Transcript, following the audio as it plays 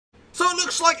So it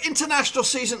looks like international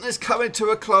season is coming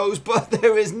to a close, but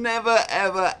there is never,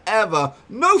 ever, ever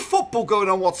no football going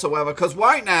on whatsoever, because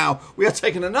right now we are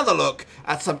taking another look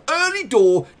at some early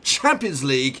door Champions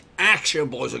League action,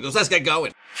 boys and girls. Let's get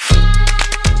going.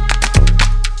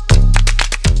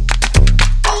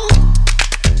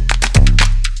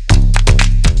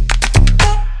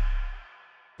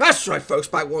 That's right, folks,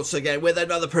 back once again with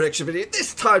another prediction video.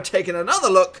 This time taking another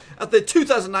look at the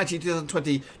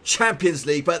 2019-2020 Champions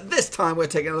League, but this time we're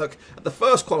taking a look at the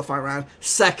first qualifying round,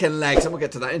 second legs, and we'll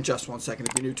get to that in just 1 second.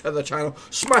 If you're new to the channel,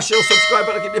 smash your subscribe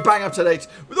button, keep you bang up to date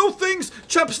with all things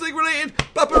Champions League related,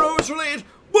 Blackburn Rovers related,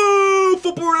 woo,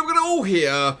 football, we're going to all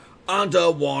hear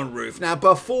under one roof. Now,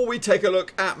 before we take a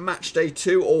look at match day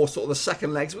 2, or sort of the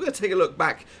second legs, we're going to take a look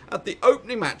back at the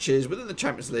opening matches within the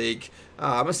Champions League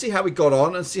and see how we got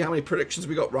on and see how many predictions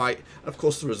we got right, and of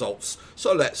course the results.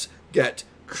 So let's get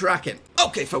cracking.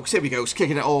 Okay, folks, here we go. It's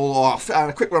kicking it all off. And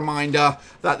a quick reminder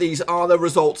that these are the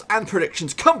results and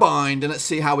predictions combined. And let's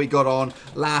see how we got on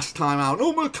last time out.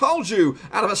 Nõmme Kalju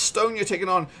out of Estonia taking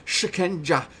on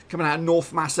Shkëndija coming out of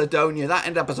North Macedonia. That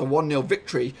ended up as a 1-0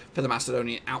 victory for the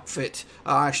Macedonian outfit.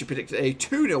 I actually predicted a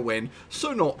 2-0 win,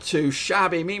 so not too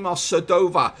shabby. Meanwhile,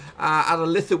 Sūduva out of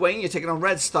Lithuania taking on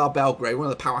Red Star Belgrade, one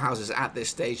of the powerhouses at this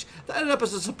stage. That ended up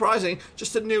as a surprising,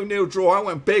 just a 0-0 draw. I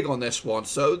went big on this one,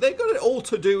 so they've got it all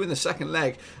to do in the second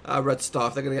leg. Red Star,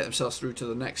 if they're going to get themselves through to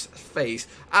the next phase.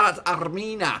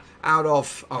 Ararat-Armenia out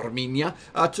of Armenia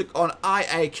took on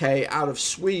AIK out of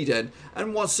Sweden,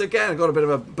 and once again I got a bit of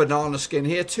a banana skin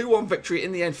here. 2-1 victory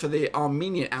in the end for the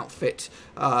Armenian outfit.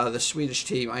 The Swedish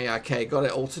team AIK got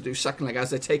it all to do second leg as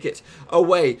they take it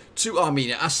away to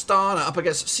Armenia. Astana up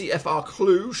against CFR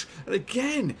Cluj, and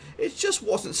again it just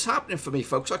wasn't happening for me,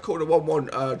 folks. I called a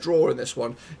 1-1 draw in this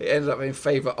one. It ended up in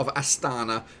favour of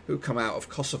Astana, who come out of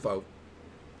Kosovo.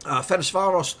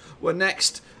 Ferencvaros were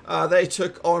next. They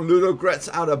took on Ludogorets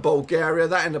out of Bulgaria.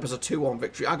 That ended up as a 2-1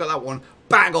 victory. I got that one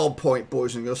bang on point,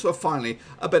 boys and girls. So finally,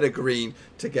 a bit of green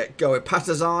to get going.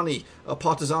 Partizani,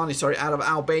 out of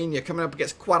Albania coming up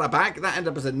against Qarabağ. That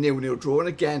ended up as a 0-0 draw. And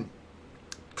again,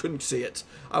 couldn't see it.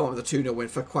 I went with a 2-0 win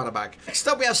for Qarabağ. Next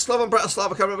up, we have Slovan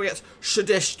Bratislava coming up against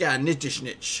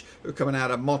Shkëndija, who coming out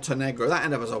of Montenegro. That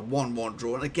ended up as a 1-1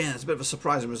 draw. And again, it's a bit of a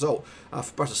surprising result for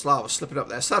Bratislava, slipping up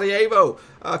there. Sarajevo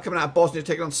coming out of Bosnia,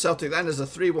 taking on Celtic. That ended as a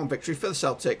 3-1 victory for the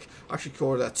Celtic. Actually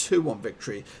called it a 2-1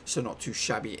 victory, so not too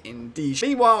shabby indeed.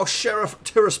 Meanwhile, Sheriff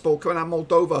Tiraspol coming out of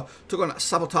Moldova took on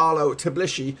Saburtalo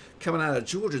Tbilisi coming out of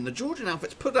Georgia. The Georgian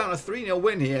outfits put down a 3-0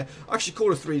 win here. I actually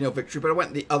called a 3-0 victory, but I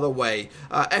went the other way.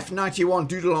 F91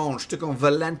 Dudelange took on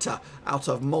Valletta out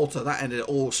of Malta. That ended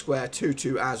all square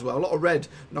 2-2 as well. A lot of red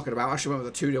knocking about. I actually went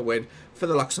with a 2-0 win for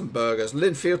the Luxembourgers.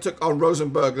 Linfield took on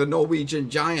Rosenborg, the Norwegian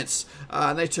Giants,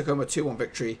 and they took home a 2-1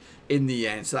 victory in the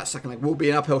end. So that second leg will be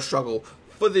an uphill struggle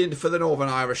for the Northern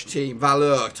Irish team.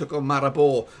 Valletta took on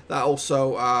Maribor. That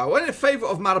also went in favour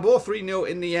of Maribor, 3-0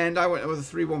 in the end. I went with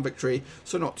a 3-1 victory,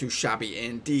 so not too shabby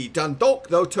indeed. Dundalk,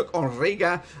 though, took on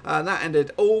Riga, and that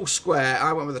ended all square.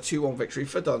 I went with a 2-1 victory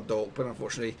for Dundalk, but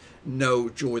unfortunately, no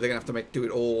joy. They're going to have to do it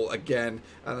all again.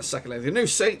 And the second leg, the New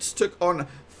Saints took on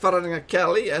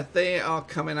Kelly. They are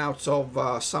coming out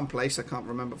of someplace. I can't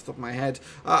remember off the top of my head.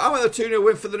 I went with a 2-0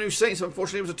 win for the New Saints.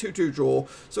 Unfortunately, it was a 2-2 draw.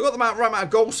 So I got the right amount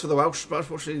of goals for the Welsh, but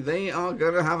unfortunately, they are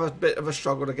going to have a bit of a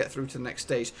struggle to get through to the next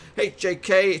stage.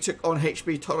 HJK took on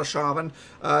HB Tórshavn.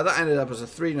 That ended up as a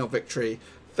 3-0 victory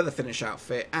for the Finnish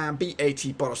outfit, and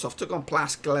BATE Borisov took on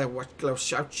Piast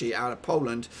out of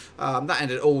Poland. That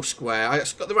ended all square. I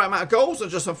got the right amount of goals and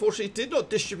just unfortunately did not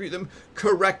distribute them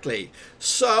correctly.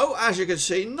 So, as you can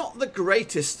see, not the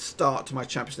greatest start to my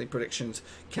Champions League predictions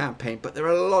campaign, but there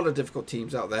are a lot of difficult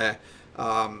teams out there.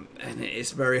 And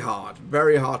it's very hard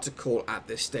to call at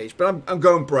this stage, but I'm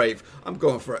going brave. I'm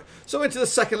going for it. So into the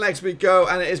second legs we go,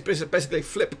 and it is basically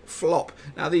flip-flop.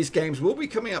 Now these games will be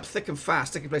coming up thick and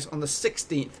fast, taking place on the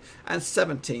 16th and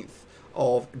 17th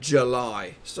of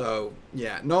July. So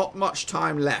yeah, not much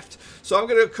time left. So I'm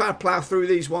going to kind of plow through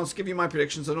these ones, give you my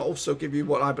predictions, and also give you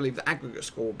what I believe the aggregate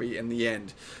score will be in the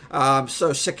end.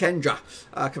 So Shkëndija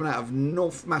coming out of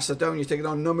North Macedonia taking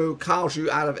on Nõmme Kalju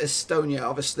out of Estonia.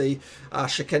 Obviously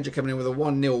Shkëndija coming in with a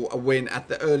 1-0 win at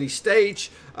the early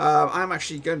stage. I'm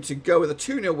actually going to go with a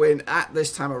 2-0 win at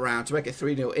this time around to make it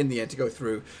 3-0 in the end to go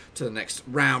through to the next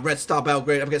round. Red Star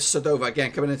Belgrade up against Sūduva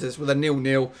again, coming into this with a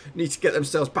 0-0. Need to get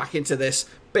themselves back into this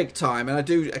big time, and I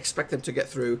do expect them to get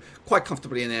through quite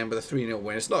comfortably in the end with a 3-0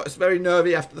 win. It's very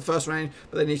nervy after the first round,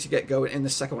 but they need to get going in the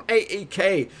second one.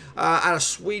 AIK out of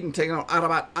Sweden taking on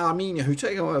Ararat-Armenia, who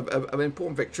take on an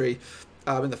important victory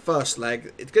in the first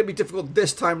leg. It's going to be difficult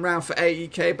this time round for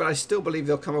AEK, but I still believe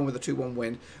they'll come in with a 2-1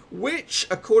 win, which,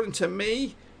 according to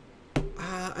me,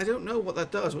 I don't know what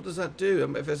that does. What does that do?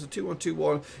 If there's a 2-1,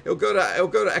 2-1, it'll go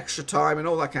to extra time and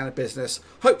all that kind of business.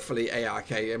 Hopefully,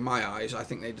 AIK, in my eyes, I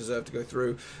think they deserve to go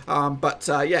through.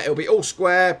 Yeah, it'll be all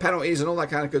square, penalties, and all that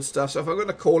kind of good stuff. So if I'm going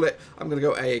to call it, I'm going to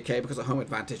go AIK because of home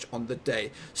advantage on the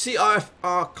day.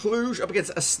 CFR Cluj up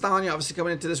against Astana, obviously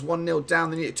coming into this 1-0 down.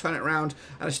 They need to turn it around,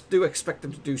 and I do expect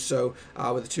them to do so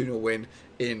with a 2-0 win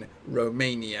in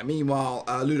Romania. Meanwhile,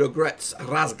 Ludogorets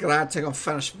Razgrad take on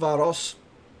Ferencváros.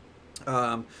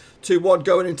 2-1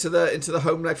 going into the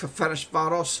home leg for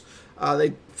Ferencváros.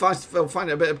 They'll find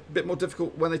it a bit more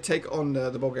difficult when they take on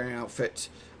the Bulgarian outfit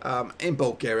in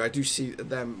Bulgaria. I do see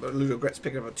them, Ludogorets,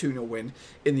 picking up a 2-0 win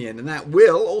in the end, and that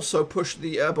will also push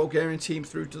the Bulgarian team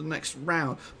through to the next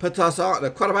round.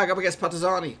 Qarabağ up against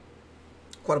Partizani.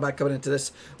 Qarabağ coming into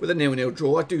this with a 0-0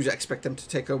 draw. I do expect them to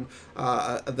take home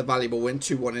the valuable win,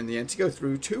 2-1 in the end, to go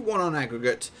through 2-1 on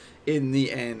aggregate in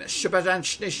the end.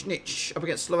 Shkëndija up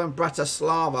against Slovan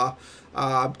Bratislava.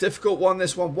 Difficult one,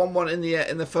 this one. 1-1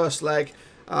 in the first leg.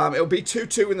 It'll be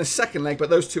 2-2 in the second leg, but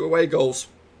those 2 away goals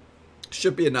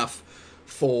should be enough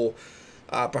for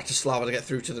Bratislava to get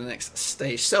through to the next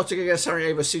stage. Celtic against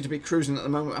Sarajevo seem to be cruising at the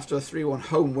moment after a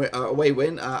 3-1 away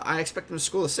win. I expect them to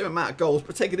score the same amount of goals,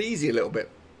 but take it easy a little bit.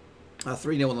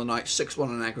 3-0 on the night, 6-1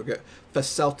 on aggregate for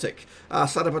Celtic.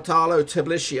 Saburtalo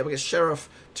Tbilisi up against Sheriff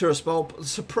Tiraspol.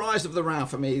 Surprise of the round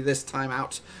for me this time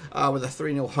out with a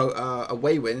 3-0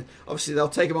 away win. Obviously, they'll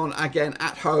take them on again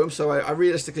at home, so I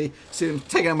realistically see them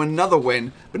taking them another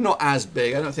win, but not as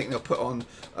big. I don't think they'll put on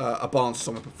a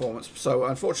barnstorming performance. So,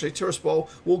 unfortunately, Tiraspol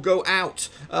will go out.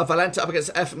 Valletta up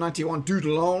against F91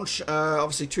 Dudelange.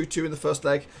 Obviously, 2-2 in the first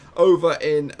leg over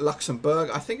in Luxembourg.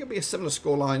 I think it'll be a similar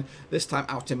scoreline this time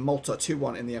out in Malta.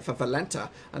 2-1 in the end for Valletta,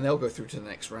 and they'll go through to the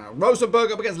next round. Rosenborg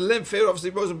up against Linfield. Obviously,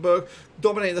 Rosenborg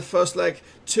dominated the first leg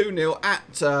 2-0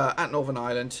 at Northern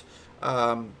Ireland.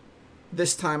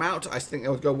 This time out, I think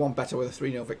they'll go one better with a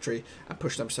 3-0 victory and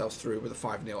push themselves through with a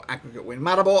 5-0 aggregate win.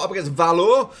 Maribor up against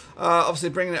Valur. Obviously,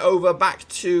 bringing it over back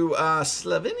to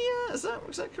Slovenia. Is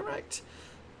that correct?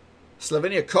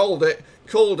 Slovenia called it.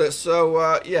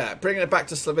 So, yeah, bringing it back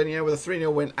to Slovenia with a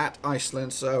 3-0 win at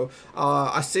Iceland. So,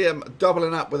 I see them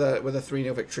doubling up with a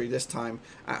 3-0 victory this time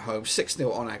at home.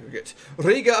 6-0 on aggregate.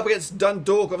 Riga up against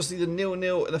Dundalk. Obviously, the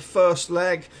 0-0 in the first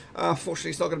leg. Unfortunately,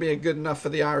 it's not going to be good enough for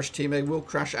the Irish team. They will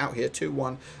crash out here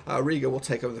 2-1. Riga will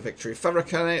take over the victory.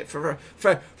 Ferencváros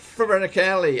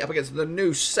up against the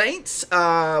New Saints.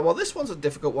 Well, this one's a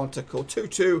difficult one to call.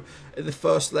 2-2 in the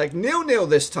first leg. 0-0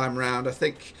 this time round.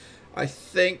 I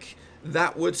think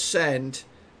that would send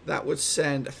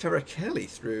Ferencváros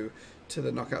through to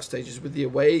the knockout stages with the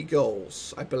away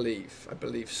goals. I believe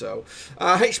so.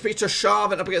 HP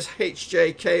Tórshavn up against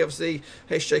HJK. Obviously,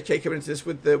 HJK coming into this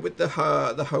with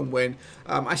the home win.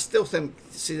 I still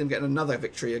see them getting another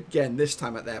victory again. This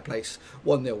time at their place,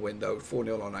 1-0 win though,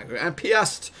 4-0 on aggregate. And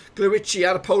Piast Gliwice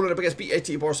out of Poland up against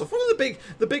BATE Borisov. One of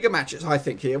the bigger matches I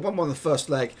think here. 1-1 the first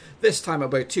leg. This time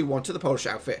it'll be 2-1 to the Polish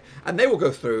outfit, and they will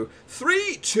go through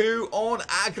 3-2 on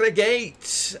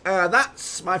aggregate.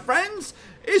 That's, my friends,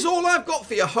 is all I've got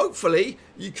for you. Hopefully,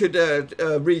 you could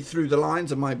read through the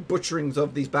lines of my butcherings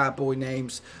of these bad boy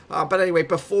names. But anyway,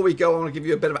 before we go, I want to give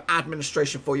you a bit of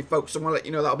administration for you folks. I want to let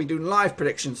you know that I'll be doing live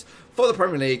predictions for the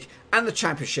Premier League and the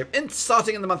Championship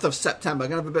starting in the month of September. I'm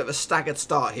going to have a bit of a staggered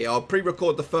start here. I'll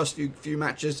pre-record the first few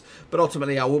matches, but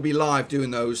ultimately I will be live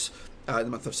doing those in the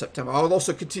month of September. I'll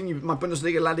also continue with my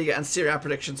Bundesliga, La Liga and Serie A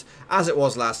predictions as it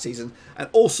was last season, and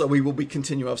also we will be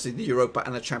continuing obviously the Europa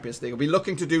and the Champions League. I'll be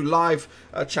looking to do live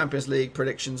Champions League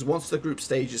predictions once the group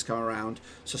stages come around,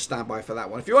 so stand by for that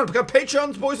one. If you want to become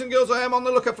Patreons, boys and girls, I am on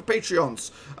the lookout for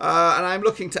Patreons, and I'm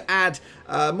looking to add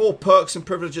more perks and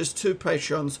privileges to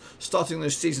Patreons starting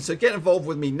this season. So get involved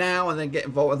with me now, and then get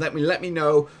involved and let me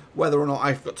know whether or not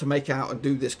I've got to make out and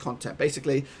do this content.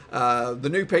 Basically, the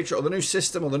new Patreon or the new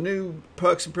system or the new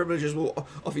perks and privileges will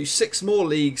offer you 6 more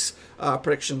leagues,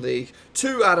 prediction league,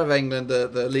 2 out of England,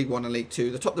 the League 1 and League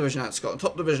 2, the top division out of Scotland,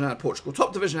 top division out of Portugal,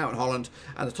 top division out in Holland,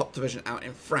 and the top division out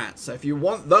in France. So if you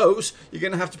want those, you're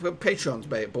going to have to put Patreons,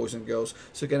 boys and girls,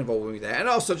 so get involved with me there. And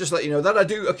also just let you know that I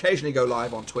do occasionally go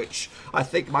live on Twitch. I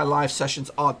think my live sessions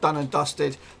are done and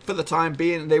dusted for the time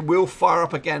being. They will fire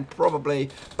up again probably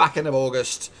back end of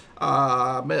August.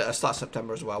 Start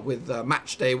September as well, with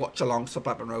match day, watch alongs for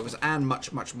Blackburn Rovers, and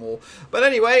much more. But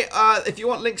anyway, if you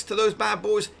want links to those bad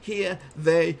boys, here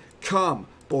they come.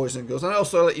 boys and girls. And I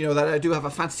also let you know that I do have a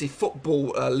fantasy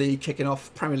football league kicking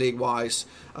off, Premier League wise,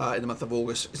 in the month of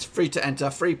August. It's free to enter,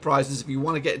 free prizes. If you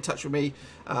want to get in touch with me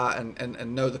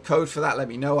and know the code for that, let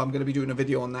me know. I'm going to be doing a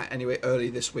video on that anyway early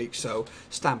this week, so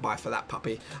stand by for that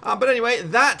puppy. But anyway,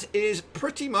 that is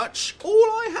pretty much all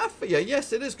I have for you.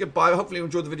 Yes, it is goodbye. Hopefully you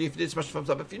enjoyed the video. If you did, smash the thumbs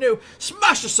up. If you're new,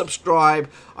 smash the subscribe.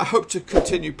 I hope to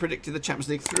continue predicting the Champions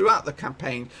League throughout the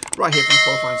campaign, right here from the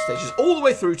qualifying stages all the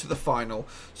way through to the final.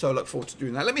 So I look forward to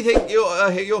doing that. Let me hear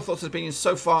your thoughts and opinions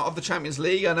so far of the Champions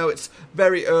League. I know it's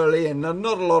very early and not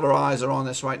a lot of eyes are on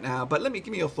this right now, but give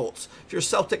me your thoughts. If you're a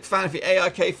Celtic fan, if you're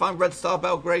AIK fan, Red Star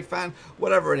Belgrade fan,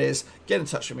 whatever it is, get in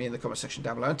touch with me in the comment section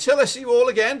down below. Until I see you all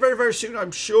again very, very soon,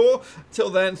 I'm sure. Till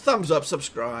then, thumbs up,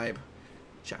 subscribe.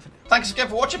 Ciao for now. Thanks again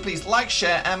for watching. Please like,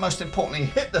 share, and most importantly,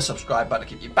 hit the subscribe button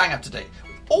to keep you bang up to date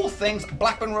with all things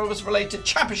Blackburn Rovers related,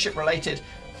 Championship related,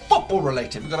 football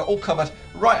related. We've got it all covered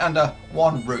right under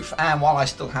one roof. And while I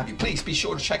still have you, please be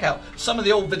sure to check out some of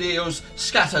the old videos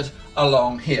scattered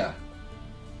along here.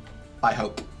 I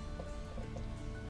hope.